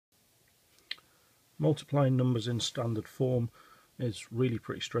Multiplying numbers in standard form is really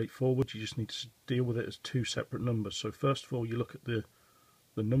pretty straightforward. You just need to deal with it as two separate numbers. So first of all you look at the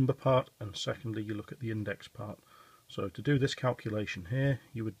number part, and secondly you look at the index part. So to do this calculation here,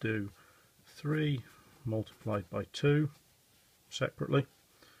 you would do 3 multiplied by 2 separately.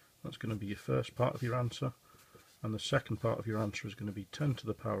 That's going to be your first part of your answer, and the second part of your answer is going to be 10 to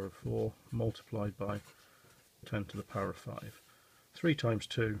the power of 4 multiplied by 10 to the power of 5. 3 times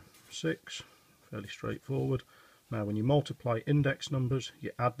 2, 6, fairly straightforward. Now when you multiply index numbers,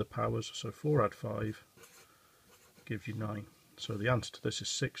 you add the powers, so 4 add 5 gives you 9. So the answer to this is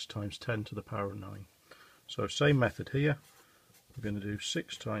 6 times 10 to the power of 9. So same method here, we're going to do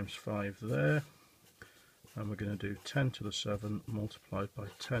 6 times 5 there, and we're going to do 10 to the 7 multiplied by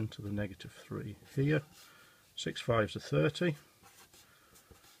 10 to the negative 3 here. 6 5s are 30,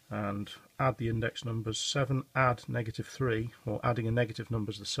 and add the index numbers. 7 add negative 3, or adding a negative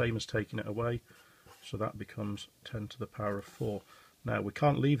number is the same as taking it away, so that becomes 10 to the power of 4. Now we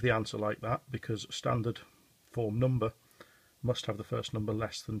can't leave the answer like that because a standard form number must have the first number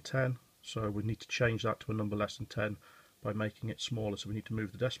less than 10, so we need to change that to a number less than 10 by making it smaller. So we need to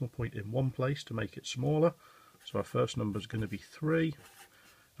move the decimal point in one place to make it smaller. So our first number is going to be 3,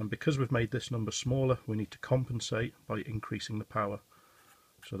 and because we've made this number smaller, we need to compensate by increasing the power.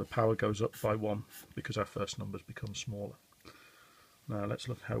 So the power goes up by 1 because our first numbers become smaller. Now let's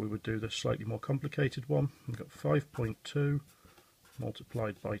look how we would do this slightly more complicated one. We've got 5.2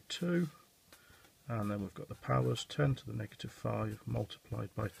 multiplied by 2, and then we've got the powers 10 to the negative 5 multiplied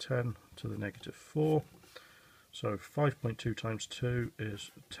by 10 to the negative 4. So 5.2 times 2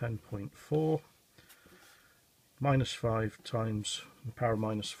 is 10.4. Minus 5 times the power of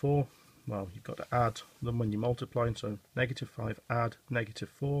minus 4. Well, you've got to add them when you're multiplying, so negative 5 add negative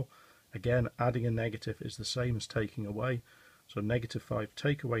 4. Again, adding a negative is the same as taking away. So negative 5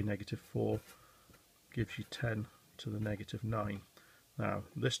 take away negative 4 gives you 10 to the negative 9. Now,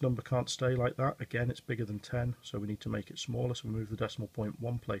 this number can't stay like that. Again, it's bigger than 10, so we need to make it smaller. So we move the decimal point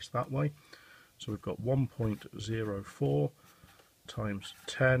one place that way. So we've got 1.04 times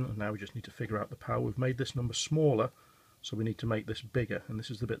 10, and now we just need to figure out the power. We've made this number smaller, so we need to make this bigger, and this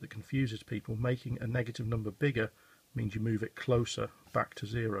is the bit that confuses people. Making a negative number bigger means you move it closer back to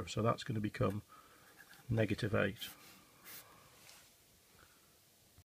 0, so that's going to become negative 8.